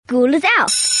school is out,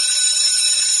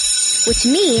 which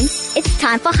means it's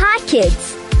time for Hi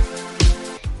Kids.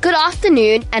 Good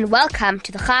afternoon and welcome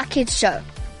to the Hi Kids show.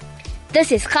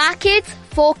 This is Hi Kids,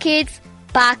 for kids,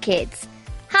 by kids.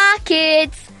 Hi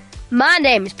Kids! My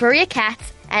name is Bruria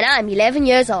Katz and I'm 11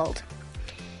 years old.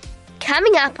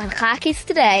 Coming up on Hi Kids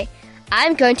today,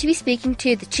 I'm going to be speaking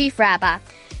to the Chief Rabbi,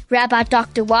 Rabbi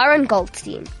Dr. Warren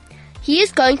Goldstein. He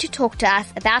is going to talk to us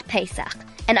about Pesach,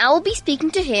 and I will be speaking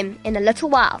to him in a little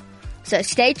while. So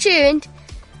stay tuned.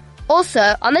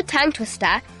 Also, on the tongue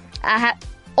twister, on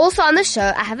the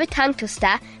show, I have a tongue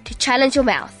twister to challenge your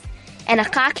mouth, and a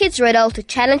Hi Kids riddle to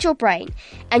challenge your brain,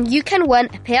 and you can win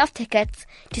a pair of tickets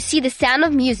to see The Sound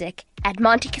of Music at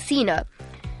Monte Casino.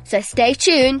 So stay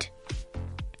tuned.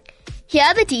 Here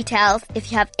are the details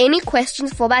if you have any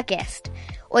questions for my guest,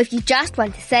 or if you just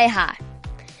want to say hi.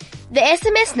 The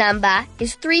SMS number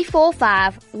is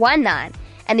 34519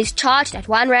 and is charged at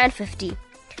R1.50. You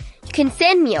can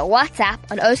send me a WhatsApp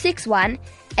on 061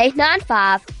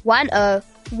 895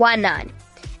 1019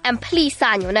 and please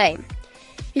sign your name.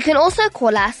 You can also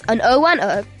call us on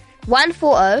 010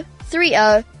 140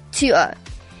 3020.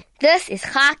 This is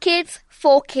Hi Kids,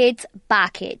 for kids, by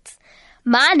kids.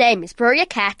 My name is Bruria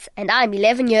Katz and I'm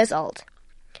 11 years old.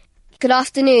 Good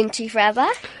afternoon, Chief Rabbi.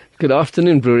 Good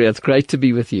afternoon, Bruria. It's great to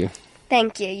be with you.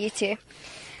 Thank you. You too.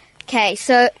 Okay,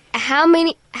 so how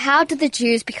did the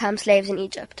Jews become slaves in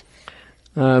Egypt?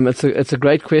 It's a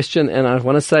great question, and I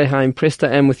want to say how impressed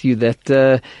I am with you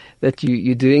that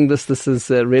you're doing this. This is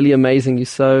really amazing. You're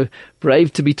so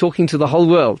brave to be talking to the whole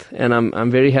world, and I'm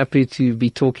very happy to be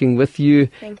talking with you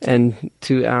and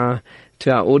to our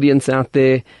audience out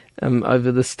there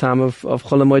over this time of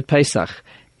Chol Hamoed Pesach.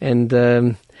 And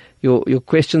your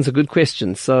question's a good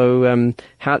question. So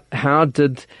how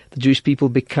did the Jewish people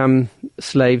become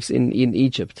slaves in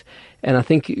Egypt? And I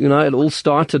think it all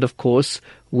started, of course,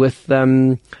 with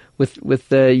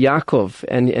Yaakov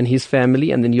and his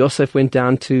family, and then Yosef went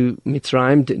down to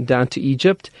Mitzrayim, down to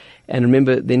Egypt. And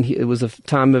remember, then it was a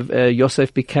time of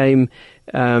Yosef became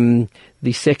the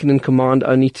second in command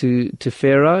only to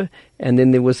Pharaoh. And then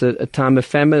there was a time of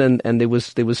famine, and there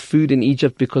was food in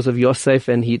Egypt because of Yosef,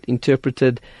 and he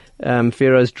interpreted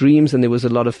Pharaoh's dreams, and there was a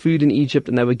lot of food in Egypt,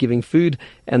 and they were giving food,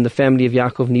 and the family of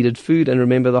Yaakov needed food. And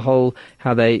remember how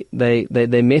they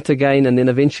met again, and then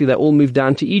eventually they all moved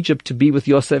down to Egypt to be with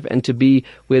Yosef and to be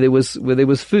where there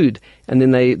was food. And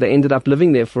then they ended up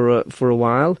living there for a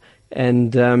while,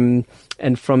 and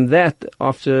from that,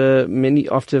 after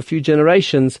a few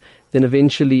generations, then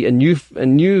eventually a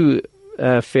new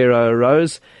Pharaoh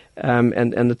arose,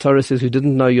 and the Torah says, who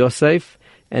didn't know Yosef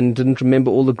and didn't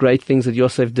remember all the great things that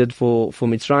Yosef did for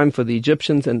Mitzrayim, for the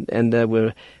Egyptians, and they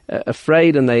were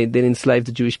afraid, and they then enslaved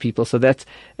the Jewish people. So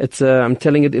I'm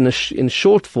telling it in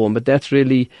short form, but that's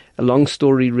really a long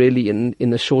story, really in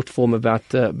the short form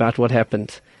about what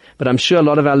happened. But I'm sure a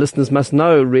lot of our listeners must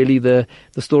know really the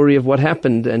story of what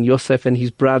happened, and Yosef and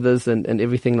his brothers and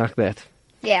everything like that.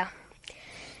 Yeah.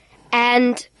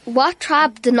 And what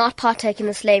tribe did not partake in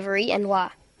the slavery, and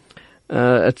why?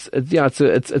 It's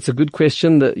a good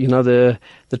question. The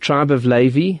tribe of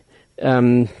Levi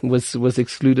was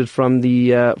excluded from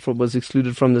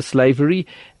the slavery,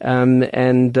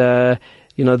 and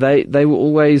they were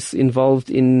always involved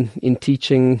in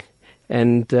teaching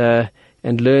and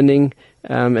learning.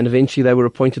 And eventually they were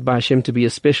appointed by Hashem to be a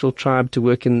special tribe to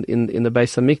work in the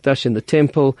Beis Hamikdash, in the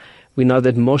temple. We know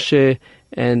that Moshe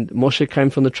came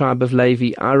from the tribe of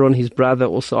Levi. Aaron, his brother,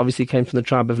 also obviously came from the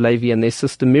tribe of Levi, and their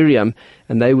sister Miriam,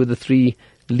 and they were the three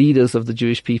leaders of the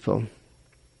Jewish people.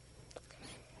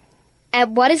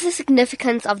 And what is the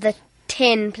significance of the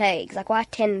 10 plagues? Like, why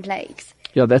 10 plagues?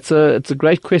 Yeah, it's a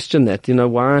great question.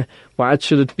 Why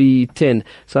should it be 10?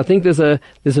 So I think there's a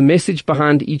message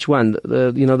behind each one.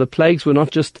 The plagues were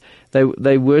not just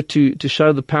they were to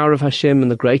show the power of Hashem and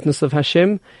the greatness of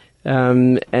Hashem.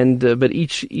 But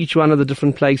each one of the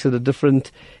different plagues had a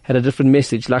different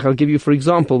message. Like, I'll give you, for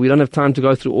example, we don't have time to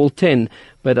go through all 10,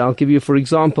 but I'll give you, for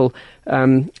example,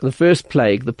 the first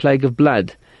plague, the plague of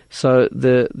blood. So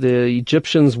the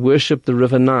Egyptians worshipped the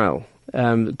river Nile,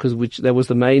 which that was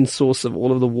the main source of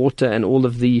all of the water and all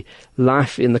of the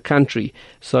life in the country.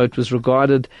 So it was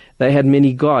regarded, they had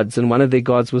many gods, and one of their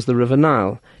gods was the river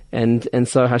Nile. And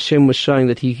so Hashem was showing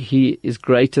that he is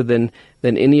greater than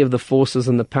any of the forces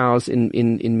and the powers in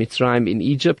Mitzrayim, in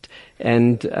Egypt.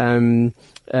 And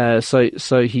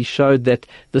so he showed that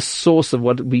the source of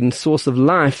source of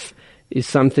life is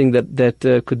something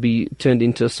that could be turned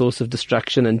into a source of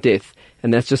destruction and death.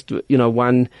 And that's just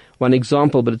one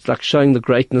example, but it's like showing the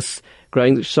greatness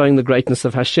showing the greatness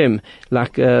of Hashem,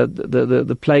 like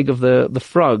the plague of the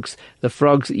frogs. The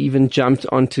frogs even jumped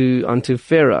onto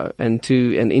Pharaoh and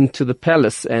into the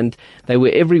palace, and they were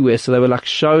everywhere. So they were like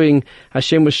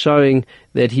Hashem was showing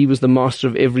that He was the master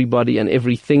of everybody and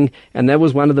everything, and that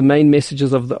was one of the main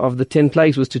messages of the 10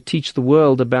 plagues, was to teach the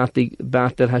world about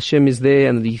that Hashem is there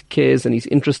and that He cares and He's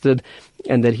interested,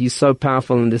 and that He's so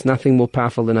powerful, and there's nothing more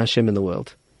powerful than Hashem in the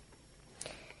world.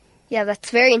 Yeah,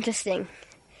 that's very interesting.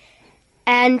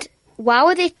 And why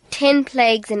were there 10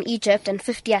 plagues in Egypt and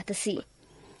 50 at the sea?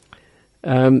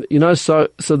 So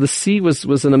the sea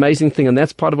was an amazing thing, and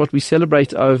that's part of what we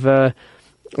celebrate over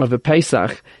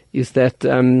Pesach, is that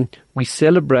we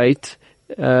celebrate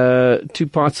 2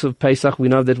 parts of Pesach. We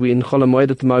know that we're in Chol HaMoed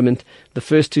at the moment. The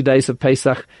first 2 days of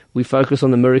Pesach, we focus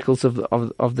on the miracles of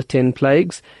the 10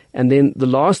 plagues, and then the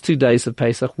last 2 days of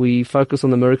Pesach, we focus on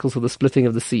the miracles of the splitting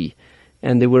of the sea.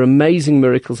 And there were amazing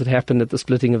miracles that happened at the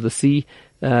splitting of the sea.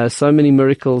 So many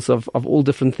miracles of all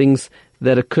different things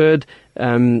that occurred.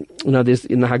 There's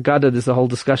in the Haggadah, there's a whole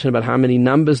discussion about how many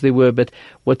numbers there were. But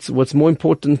what's more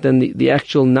important than the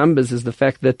actual numbers is the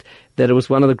fact that it was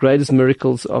one of the greatest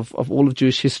miracles of all of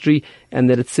Jewish history, and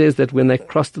that it says that when they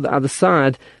crossed to the other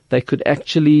side, they could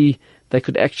actually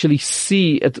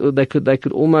see it. They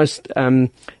could almost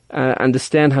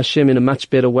understand Hashem in a much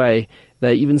better way.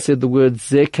 They even said the word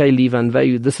Zeh Keli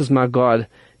Vanveyu, this is my God,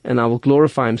 and I will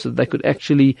glorify Him. So they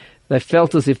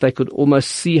felt as if they could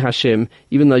almost see Hashem,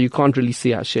 even though you can't really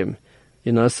see Hashem.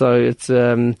 So it's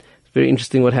very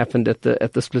interesting what happened at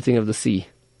the splitting of the sea.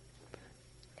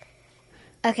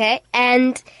 Okay,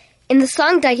 and in the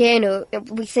song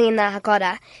Dayenu, we sing in the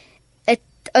Haggadah, it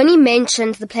only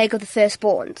mentions the plague of the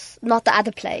firstborns, not the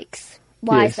other plagues.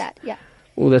 Why is that? Yeah.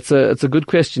 Well, it's a good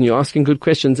question. You're asking good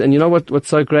questions. And you know what's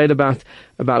so great about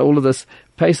all of this?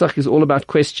 Pesach is all about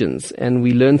questions, and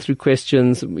we learn through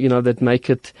questions, that make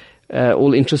it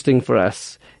all interesting for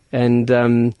us. And,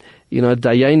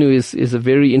 Dayenu is a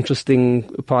very interesting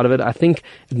part of it. I think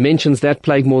it mentions that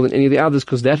plague more than any of the others,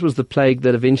 because that was the plague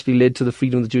that eventually led to the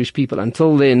freedom of the Jewish people.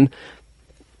 Until then,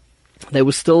 they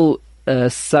were still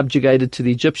subjugated to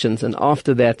the Egyptians, and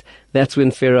after that, that's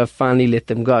when Pharaoh finally let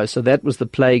them go. So that was the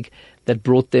plague that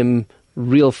brought them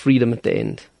real freedom at the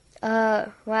end.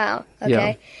 Oh, wow.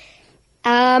 Okay.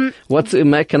 Yeah.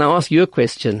 Can I ask you a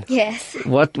question? Yes.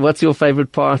 What's your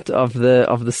favorite part of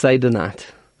the Seder night?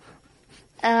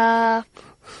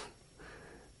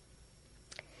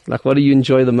 Like, what do you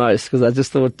enjoy the most? Because I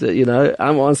just thought,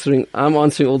 I'm answering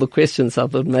all the questions. So I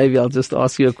thought maybe I'll just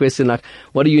ask you a question like,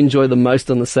 what do you enjoy the most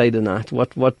on the Seder night?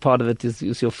 What part of it is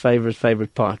your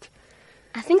favorite part?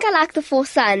 I think I like the 4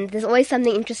 sons. There's always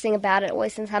something interesting about it,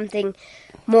 always something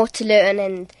more to learn,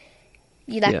 and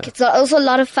it's also a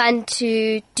lot of fun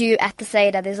to do at the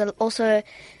Seder. There's also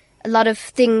a lot of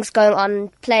things going on,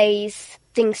 plays,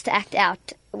 things to act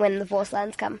out when the 4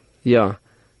 sons come. Yeah,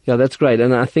 that's great.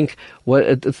 And I think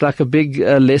it's like a big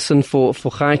lesson for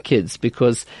Chai kids,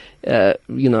 because,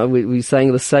 we're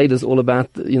saying the Seder is all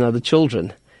about, the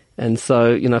children. And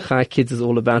so, Chai kids is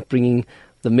all about bringing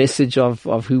the message of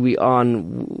who we are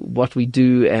and what we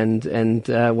do and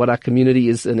what our community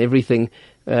is and everything,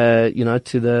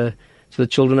 to the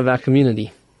children of our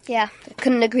community. Yeah, I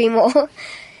couldn't agree more.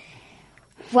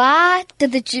 Why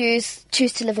did the Jews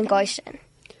choose to live in Goldstein?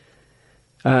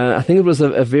 I think it was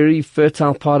a very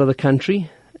fertile part of the country.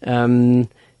 That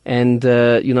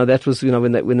was,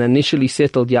 when they initially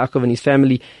settled, Yaakov and his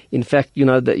family. In fact,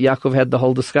 that Yaakov had the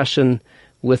whole discussion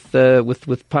with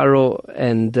Paro,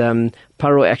 and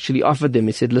Paro actually offered them.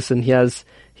 He said, "Listen, here's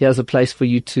a place for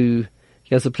you to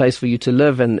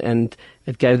live," and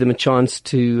it gave them a chance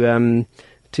to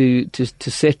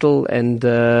settle, and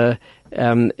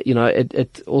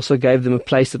it also gave them a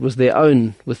place that was their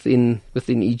own within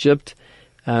Egypt,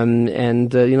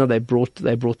 they brought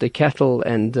their cattle,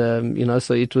 and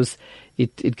so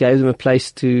it gave them a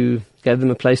place to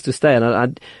stay. And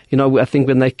I think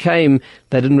when they came,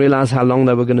 they didn't realize how long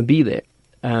they were going to be there,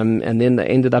 and then they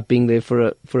ended up being there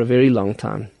for a very long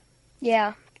time.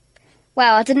 Yeah.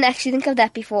 Wow, I didn't actually think of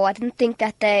that before. I didn't think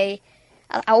that I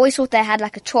always thought they had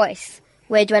like a choice.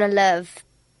 Where do you want to live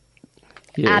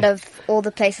out of all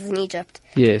the places in Egypt?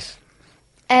 Yes.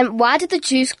 And why did the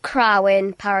Jews cry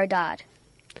when Paro died?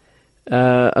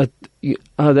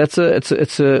 That's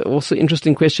also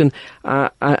interesting question.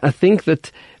 I think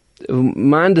that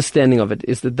my understanding of it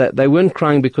is that they weren't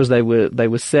crying because they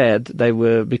were sad. They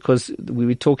were because we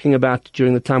were talking about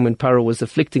during the time when Paro was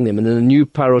afflicting them, and then a new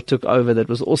Paro took over that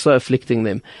was also afflicting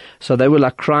them. So they were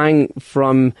like crying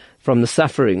from the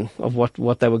suffering of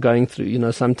what they were going through. You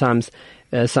know, sometimes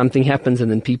something happens and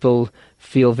then people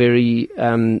feel very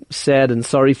sad and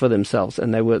sorry for themselves,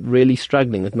 and they were really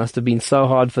struggling. It must have been so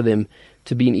hard for them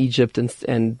to be in Egypt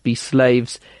and be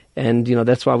slaves. And, you know,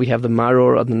 that's why we have the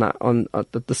maror on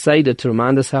the Seder to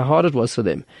remind us how hard it was for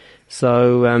them.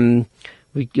 So,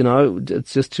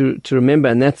 it's just to remember.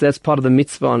 And that's part of the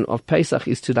mitzvah of Pesach,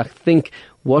 is to like think,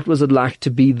 what was it like to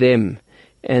be them?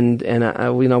 And I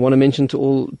want to mention to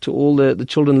all the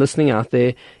children listening out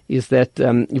there is that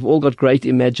you've all got great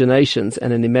imaginations,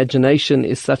 and an imagination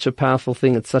is such a powerful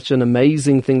thing. It's such an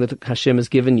amazing thing that Hashem has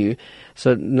given you.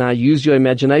 So now use your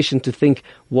imagination to think,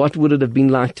 what would it have been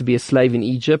like to be a slave in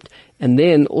Egypt? And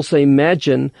then also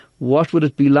imagine, what would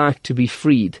it be like to be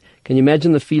freed? Can you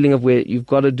imagine the feeling of where you've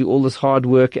got to do all this hard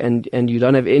work and you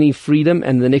don't have any freedom,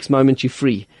 and the next moment you're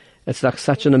free? It's like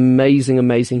such an amazing,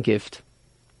 amazing gift.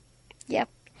 Yep.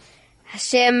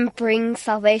 Hashem brings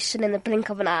salvation in the blink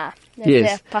of an eye.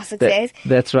 Yes, the pasuk says.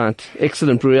 That's right.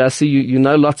 Excellent, Bru. I see you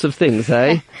know lots of things,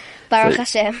 eh? Baruch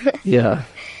Hashem. Yeah.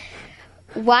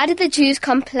 Why did the Jews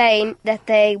complain that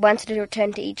they wanted to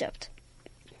return to Egypt?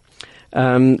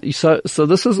 So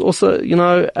this is also,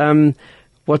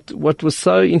 what was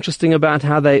so interesting about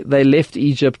how they left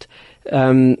Egypt,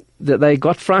 that they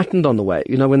got frightened on the way.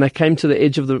 You know, when they came to the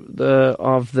edge of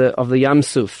the Yam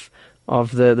Suf,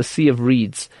 of the Sea of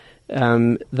Reeds,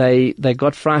 they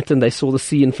got frightened. They saw the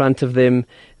sea in front of them.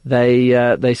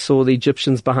 They saw the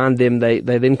Egyptians behind them. They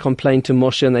then complained to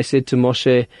Moshe, and they said to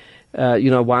Moshe,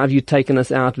 why have you taken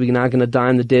us out? We're now going to die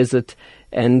in the desert.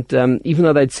 And even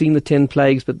though they'd seen the 10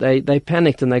 plagues, but they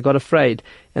panicked and they got afraid.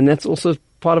 And that's also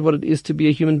part of what it is to be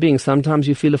a human being. Sometimes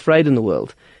you feel afraid in the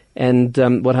world. And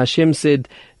what Hashem said,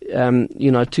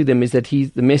 to them is that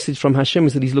the message from Hashem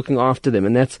is that He's looking after them.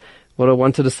 And that's what I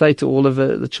wanted to say to all of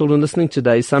the children listening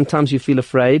today. Sometimes you feel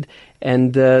afraid,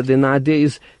 and then the idea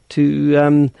is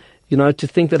to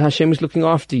think that Hashem is looking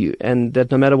after you, and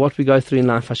that no matter what we go through in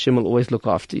life, Hashem will always look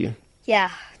after you.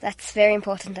 Yeah, that's very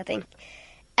important, I think.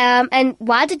 And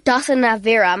why did Dathan and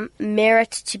Aviram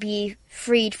merit to be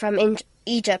freed from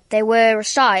Egypt? They were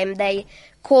Rishayim. They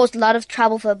caused a lot of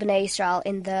trouble for Bnei Israel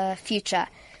in the future.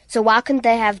 So why couldn't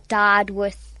they have died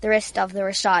with the rest of the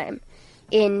Rishayim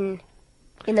in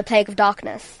the plague of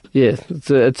darkness? Yeah,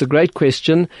 it's a great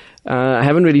question. I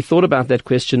haven't really thought about that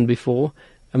question before.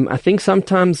 I think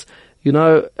sometimes,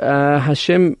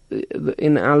 Hashem,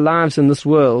 in our lives in this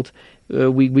world,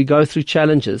 we go through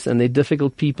challenges, and they're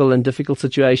difficult people and difficult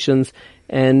situations,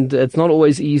 and it's not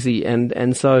always easy.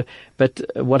 But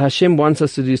what Hashem wants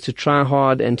us to do is to try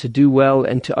hard and to do well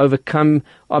and to overcome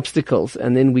obstacles,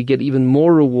 and then we get even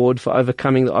more reward for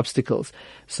overcoming the obstacles.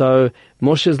 So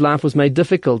Moshe's life was made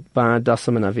difficult by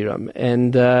Dathan and Aviram,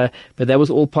 but that was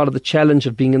all part of the challenge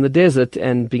of being in the desert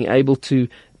and being able to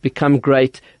become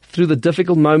great. Through the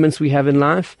difficult moments we have in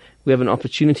life, we have an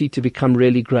opportunity to become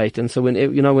really great. And so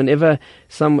whenever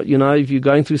if you're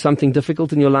going through something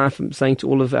difficult in your life, I'm saying to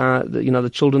all of the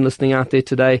children listening out there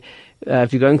today,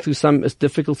 if you're going through some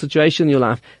difficult situation in your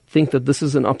life, think that this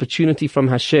is an opportunity from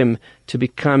Hashem to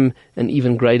become an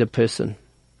even greater person.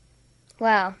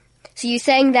 Wow. So you're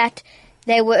saying that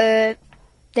they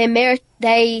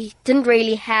didn't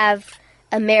really have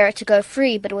a merit to go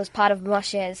free, but it was part of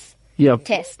Moshe's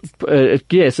test.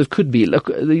 Yes, it could be. Look,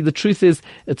 the truth is,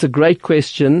 it's a great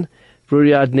question.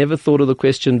 Bruri, I'd never thought of the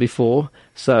question before.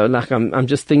 So, I'm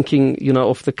just thinking,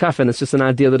 off the cuff, and it's just an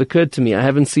idea that occurred to me. I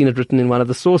haven't seen it written in one of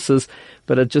the sources,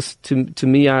 but it just, to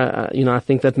me, I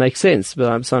think that makes sense.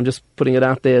 But so I'm just putting it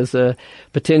out there as a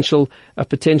potential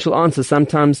answer.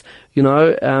 Sometimes,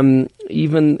 even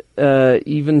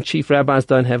chief rabbis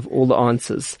don't have all the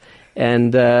answers.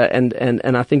 And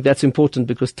I think that's important,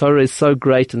 because Torah is so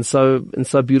great and so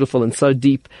beautiful and so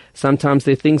deep. Sometimes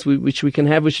there are things which we can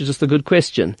have, which is just a good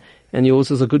question, and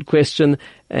yours is a good question.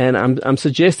 And I'm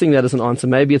suggesting that as an answer.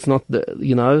 Maybe it's not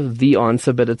the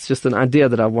answer, but it's just an idea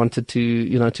that I wanted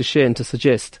to share and to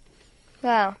suggest.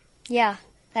 Wow, yeah,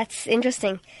 that's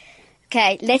interesting.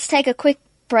 Okay, let's take a quick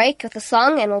break with a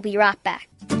song, and we'll be right back.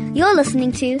 You're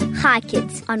listening to Hi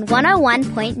Kids on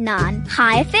 101.9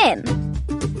 Hi FM.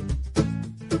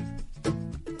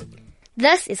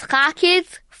 This is Chai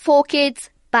Kids, For Kids,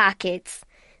 By Kids.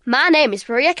 My name is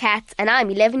Maria Katz, and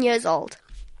I'm 11 years old.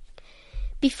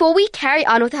 Before we carry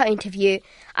on with our interview,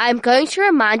 I am going to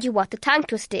remind you what the tongue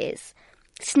twister is.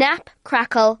 Snap,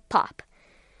 crackle, pop.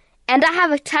 And I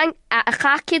have a Chai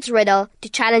Kids riddle to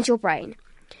challenge your brain.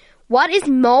 What is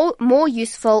more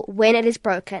useful when it is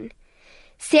broken?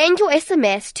 Send your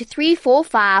SMS to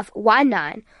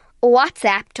 34519 or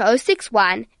WhatsApp to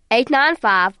 061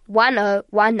 895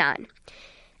 1019.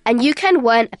 And you can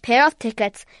win a pair of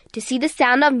tickets to see The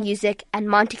Sound of Music and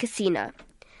Monte Casino.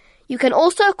 You can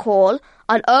also call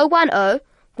on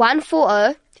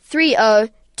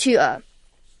 010-140-3020.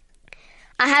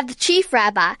 I have the Chief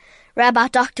Rabbi, Rabbi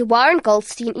Dr. Warren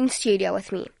Goldstein, in studio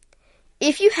with me.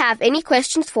 If you have any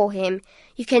questions for him,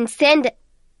 you can send...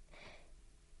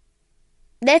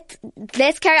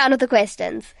 Let's carry on with the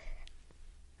questions.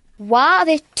 Why are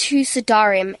there two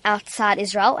Sidarim outside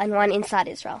Israel and one inside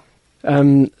Israel?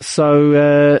 So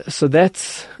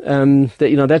that's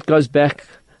that goes back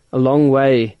a long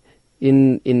way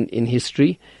in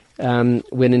history. When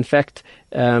in fact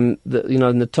in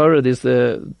the Torah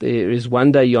there is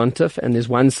one day Yontif and there's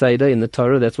one Seder in the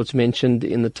Torah. That's what's mentioned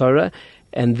in the Torah,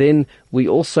 and then we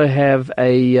also have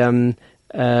the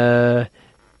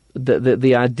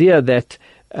idea that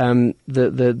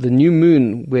the new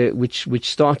moon, which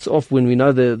starts off when we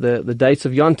know the dates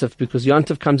of Yontif, because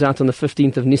Yontif comes out on the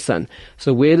 15th of Nisan.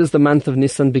 So where does the month of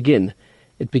Nisan begin?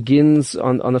 It begins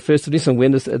on the 1st of Nisan.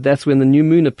 That's when the new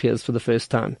moon appears for the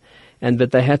first time.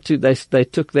 But they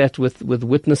took that with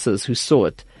witnesses who saw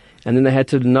it, and then they had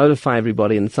to notify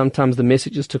everybody. And sometimes the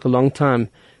messages took a long time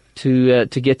to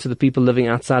get to the people living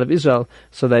outside of Israel.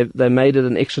 So they made it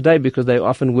an extra day because they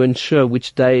often weren't sure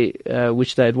which day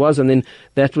it was. And then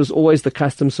that was always the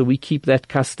custom. So we keep that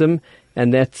custom,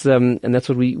 and that's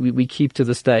what we keep to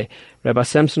this day. Rabbi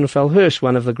Samson Raphael Hirsch,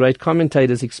 one of the great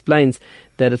commentators, explains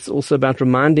that it's also about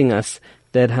reminding us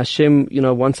that Hashem,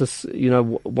 wants us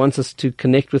to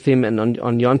connect with Him, and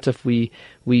on Yontif we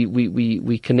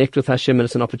connect with Hashem, and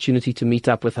it's an opportunity to meet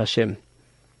up with Hashem.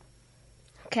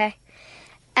 Okay.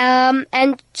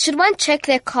 And should one check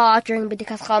their car during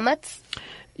B'dikas Chometz?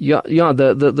 Yeah.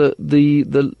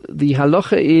 The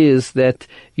halacha is that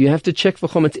you have to check for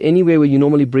chometz anywhere where you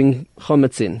normally bring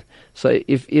chometz in. So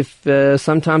if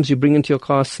sometimes you bring into your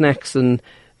car snacks and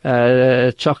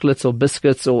chocolates or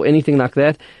biscuits or anything like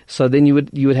that, so then you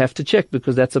would have to check,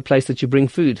 because that's a place that you bring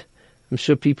food. I'm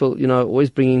sure people, always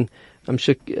bringing. I'm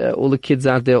sure all the kids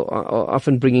out there are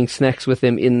often bringing snacks with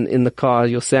them in the car,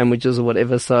 your sandwiches or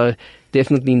whatever. So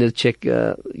definitely need to check,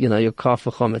 your car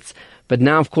for chometz. But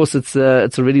now, of course, it's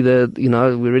already we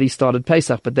already started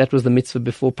Pesach, but that was the mitzvah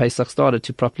before Pesach started,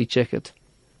 to properly check it.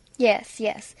 Yes.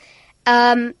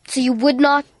 So you would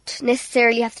not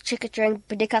necessarily have to check it during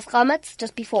B'dikas Chometz,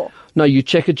 just before? No, you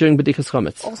check it during B'dikas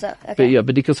Chometz. Also, okay. But yeah,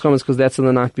 B'dikas Chometz, because that's on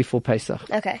the night before Pesach.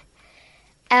 Okay.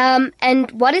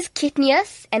 And what is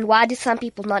kitnius, and why do some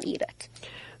people not eat it?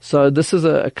 So this is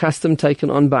a custom taken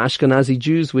on by Ashkenazi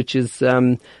Jews, which is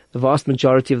the vast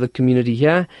majority of the community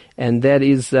here, and that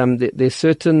is there's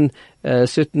certain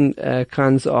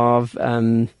kinds of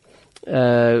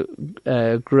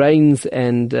grains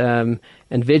and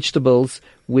vegetables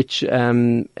which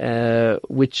can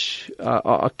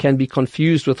be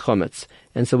confused with chometz,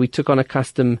 and so we took on a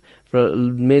custom for a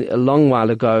long while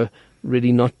ago.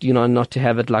 Really not to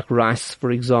have it, like rice,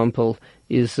 for example,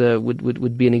 is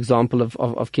would be an example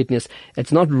of kitnius.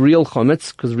 It's not real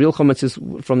chometz, because real chometz is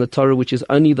from the Torah, which is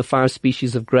only the 5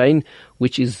 species of grain,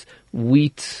 which is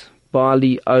wheat,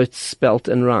 barley, oats, spelt,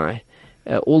 and rye.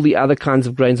 All the other kinds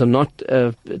of grains are not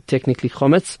technically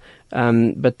chometz,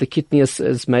 but the kitnius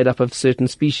is made up of certain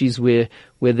species where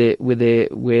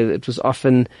it was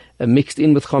often mixed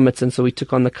in with chometz, and so we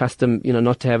took on the custom,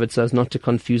 not to have it, so as not to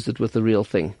confuse it with the real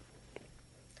thing.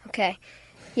 Okay.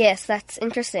 Yes, that's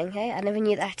interesting. Hey, I never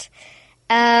knew that.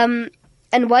 And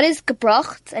what is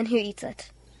gebrocht, and who eats it?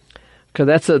 Okay,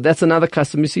 that's another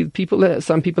custom. You see,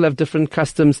 some people have different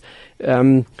customs.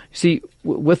 See,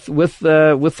 with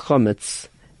chometz,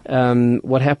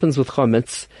 what happens with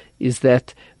chometz is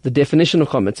that the definition of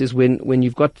chometz is when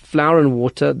you've got flour and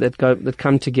water that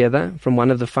come together from one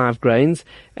of the 5 grains,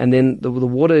 and then the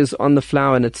water is on the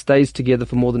flour and it stays together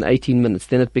for more than 18 minutes.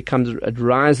 Then it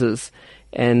rises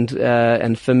and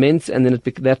ferments, and then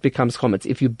that becomes chometz.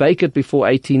 If you bake it before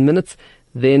 18 minutes,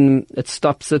 then it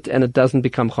stops it and it doesn't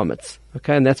become chometz.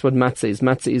 Okay, and that's what matzah is.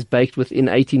 Matzah is baked within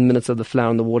 18 minutes of the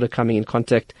flour and the water coming in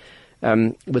contact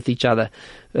with each other.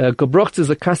 Gebrocht is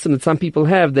a custom that some people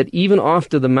have, that even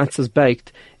after the matzah is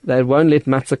baked, they won't let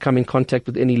matzah come in contact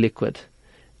with any liquid.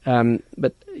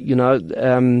 But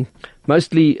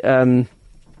mostly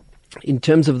in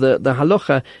terms of the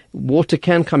halacha, water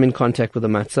can come in contact with the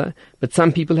matzah, but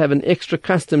some people have an extra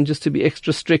custom just to be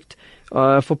extra strict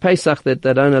for Pesach that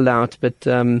they don't allow it. But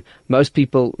most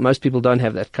people don't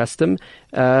have that custom.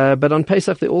 But on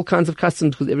Pesach, there are all kinds of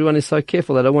customs because everyone is so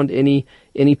careful. They don't want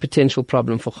any potential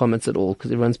problem for chametz at all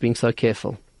because everyone's being so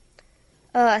careful.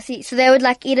 Oh, I see. So they would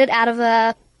eat it out of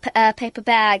a paper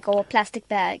bag or a plastic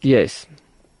bag. Yes.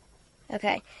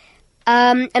 Okay.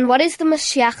 And what is the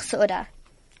Mashiach Seudah?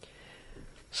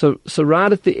 So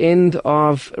right at the end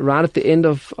of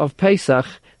Pesach,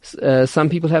 some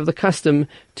people have the custom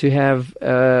to have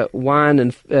wine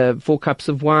and 4 cups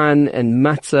of wine and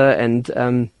matzah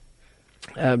and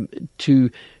to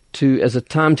as a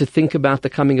time to think about the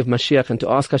coming of Mashiach and to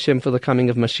ask Hashem for the coming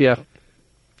of Mashiach.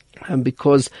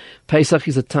 Because Pesach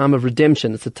is a time of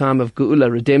redemption. It's a time of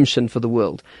geula, redemption for the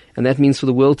world. And that means for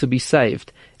the world to be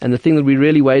saved. And the thing that we're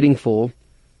really waiting for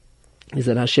is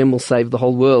that Hashem will save the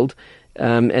whole world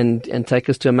and take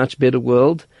us to a much better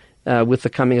world with the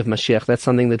coming of Mashiach. That's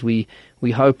something that we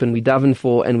hope and we daven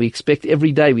for and we expect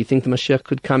every day. We think the Mashiach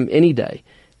could come any day.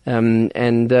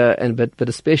 But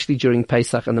especially during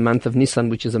Pesach and the month of Nisan,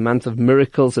 which is a month of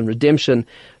miracles and redemption.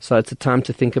 So it's a time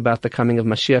to think about the coming of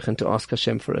Mashiach and to ask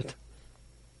Hashem for it.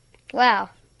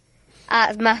 Wow.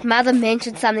 My mother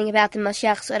mentioned something about the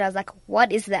Mashiach, so I was like,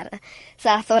 what is that? So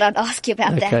I thought I'd ask you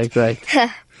about that. Okay, great.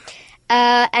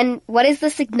 And what is the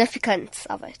significance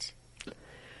of it?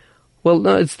 Well,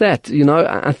 no, it's that.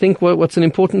 I think what's an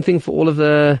important thing for all of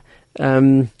the,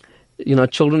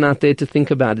 children out there to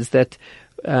think about is that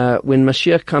when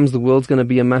Mashiach comes, the world's going to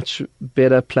be a much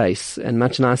better place and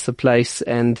much nicer place,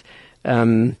 and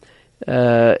Hashem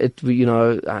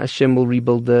will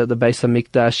rebuild the Beis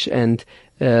Hamikdash and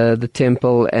the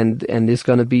temple, and it's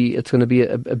going to be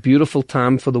a beautiful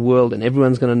time for the world, and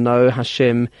everyone's going to know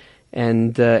Hashem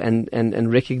and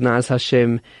recognize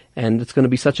Hashem, and it's going to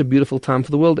be such a beautiful time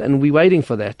for the world, and we're waiting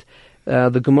for that.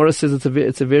 The Gemara says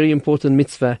it's a very important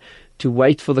mitzvah to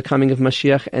wait for the coming of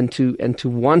Mashiach and to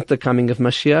want the coming of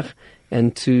Mashiach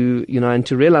and to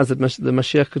realize that the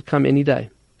Mashiach could come any day.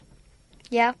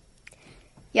 Yeah,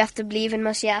 you have to believe in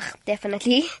Mashiach,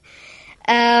 definitely.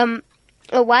 Why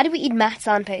do we eat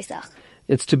matzah on Pesach?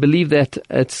 It's to believe that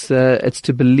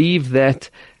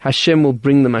Hashem will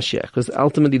bring the Mashiach, because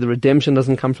ultimately the redemption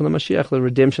doesn't come from the Mashiach; the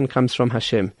redemption comes from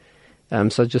Hashem.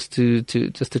 So just to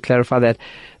clarify that,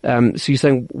 so you're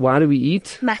saying why do we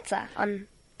eat matzah on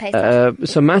Pesach?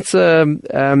 So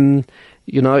matzah,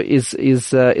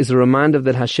 is a reminder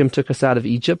that Hashem took us out of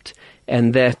Egypt,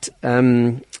 and that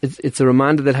it's a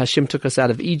reminder that Hashem took us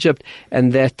out of Egypt,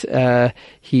 and that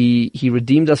He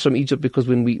redeemed us from Egypt, because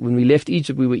when we left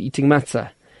Egypt we were eating matzah.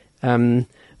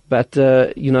 But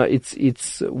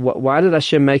why did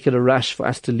Hashem make it a rush for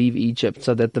us to leave Egypt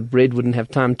so that the bread wouldn't have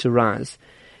time to rise?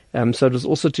 So it was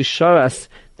also to show us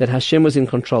that Hashem was in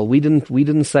control. We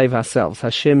didn't save ourselves.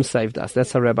 Hashem saved us.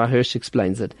 That's how Rabbi Hirsch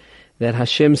explains it. That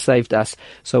Hashem saved us.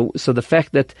 So the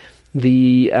fact that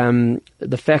the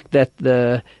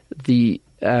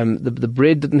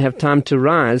bread didn't have time to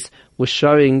rise was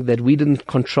showing that we didn't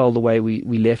control the way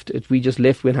we left it. We just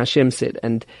left when Hashem said.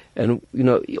 And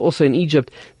also in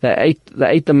Egypt, they ate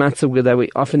the matzah where they were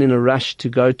often in a rush to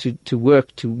go to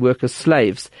work as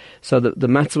slaves. So the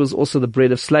matzah was also the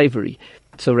bread of slavery.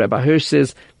 So Rabbi Hirsch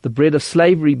says the bread of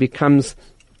slavery becomes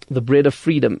the bread of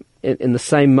freedom in the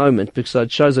same moment, because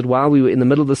it shows that while we were in the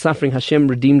middle of the suffering, Hashem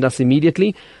redeemed us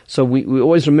immediately. So we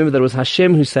always remember that it was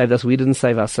Hashem who saved us. We didn't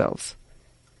save ourselves.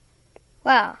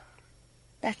 Wow,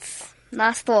 that's a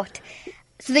nice thought.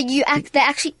 So that they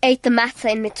actually ate the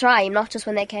matzah in Mitzrayim, not just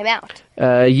when they came out.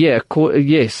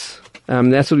 Yes.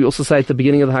 That's what we also say at the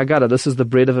beginning of the Haggadah. This is the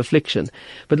bread of affliction.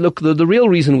 But look, the real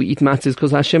reason we eat matzah is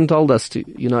because Hashem told us to,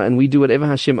 and we do whatever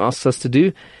Hashem asks us to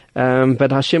do.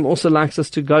 But Hashem also likes us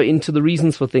to go into the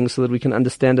reasons for things so that we can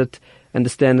understand it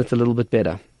a little bit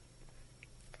better.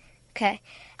 Okay.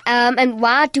 And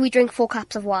why do we drink 4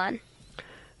 cups of wine?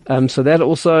 So that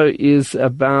also is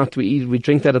about, we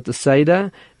drink that at the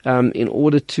Seder, in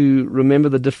order to remember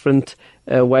the different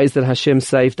ways that Hashem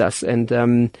saved us. And,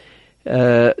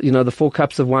 the 4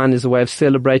 cups of wine is a way of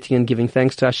celebrating and giving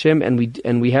thanks to Hashem.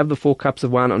 And we have the 4 cups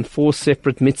of wine on 4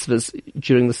 separate mitzvahs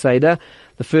during the Seder.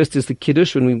 The first is the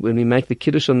Kiddush, when we make the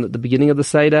Kiddush on the beginning of the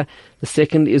Seder. The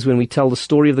second is when we tell the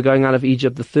story of the going out of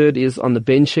Egypt. The third is on the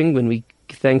benching, when we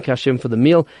thank Hashem for the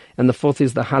meal. And the fourth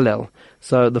is the Hallel.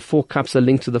 So the 4 cups are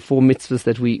linked to the 4 mitzvahs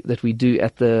that we do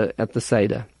at the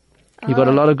Seder. You've got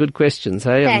a lot of good questions,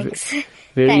 hey? Thanks. I'm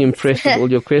very impressed with all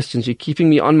your questions. You're keeping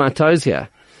me on my toes here.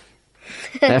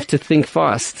 I have to think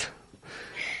fast.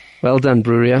 Well done,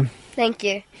 Bruria. Thank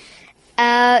you.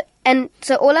 And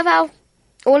so all of our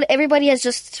everybody has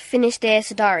just finished their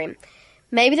Sedarim.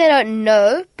 Maybe they don't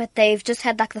know, but they've just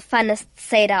had like the funnest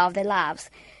Seder of their lives.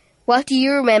 What do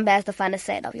you remember as the funnest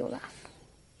Seder of your life?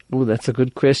 Oh, that's a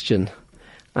good question.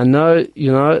 I know,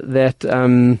 that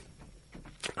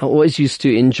I always used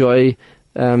to enjoy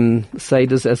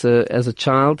Seders as a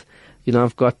child.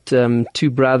 I've got 2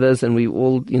 brothers, and we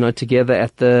all, together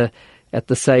at the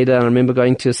Seder. I remember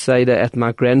going to a Seder at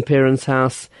my grandparents'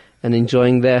 house and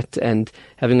enjoying that, and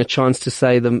having a chance to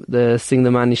say sing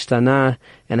the Manishtana,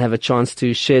 and have a chance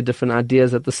to share different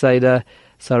ideas at the Seder.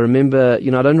 So I remember, I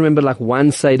don't remember like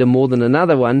one Seder more than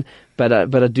another one, but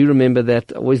I do remember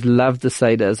that I always loved the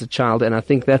Seder as a child, and I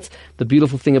think that's the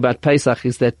beautiful thing about Pesach,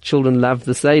 is that children love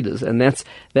the Seders, and that's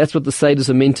what the Seders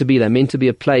are meant to be. They're meant to be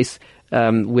a place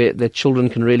where that children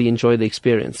can really enjoy the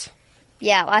experience.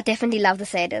 Yeah, I definitely love the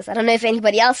Seders. I don't know if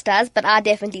anybody else does, but I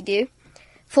definitely do.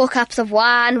 4 cups of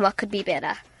wine, what could be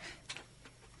better?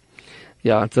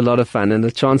 Yeah, it's a lot of fun, and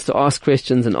a chance to ask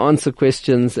questions and answer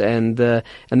questions, and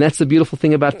that's the beautiful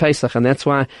thing about Pesach, and that's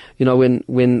why, when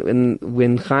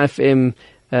Chai FM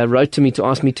wrote to me to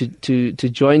ask me to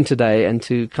join today and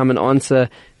to come and answer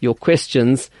your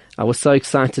questions, I was so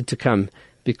excited to come,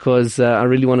 because I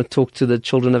really want to talk to the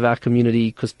children of our community,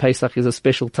 because Pesach is a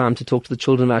special time to talk to the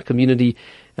children of our community.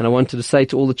 And I wanted to say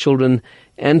to all the children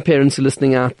and parents who are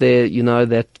listening out there,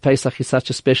 that Pesach is such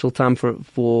a special time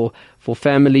for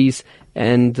families.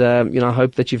 And, I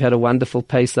hope that you've had a wonderful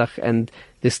Pesach, and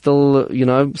there's still,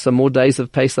 some more days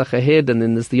of Pesach ahead. And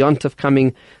then there's the Yontef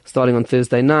coming, starting on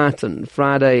Thursday night and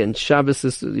Friday, and Shabbos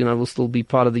is, will still be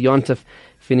part of the Yontef,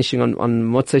 finishing on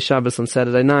Motzei Shabbos on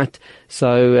Saturday night.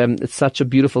 So, it's such a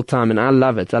beautiful time, and I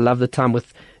love it. I love the time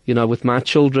with my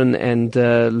children, and,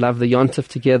 love the Yontef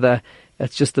together.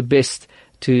 It's just the best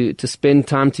to spend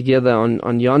time together on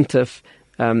Yontef,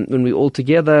 when we're all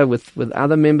together with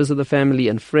other members of the family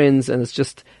and friends, and it's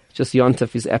just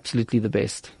Yontef is absolutely the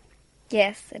best.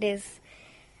 Yes, it is.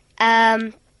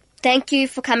 Thank you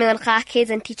for coming on Chai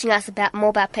Kids and teaching us more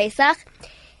about Pesach.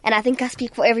 And I think I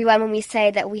speak for everyone when we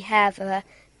say that we have a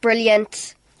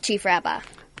brilliant Chief Rabbi.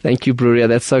 Thank you, Bruria.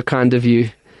 That's so kind of you.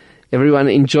 Everyone,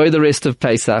 enjoy the rest of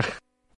Pesach.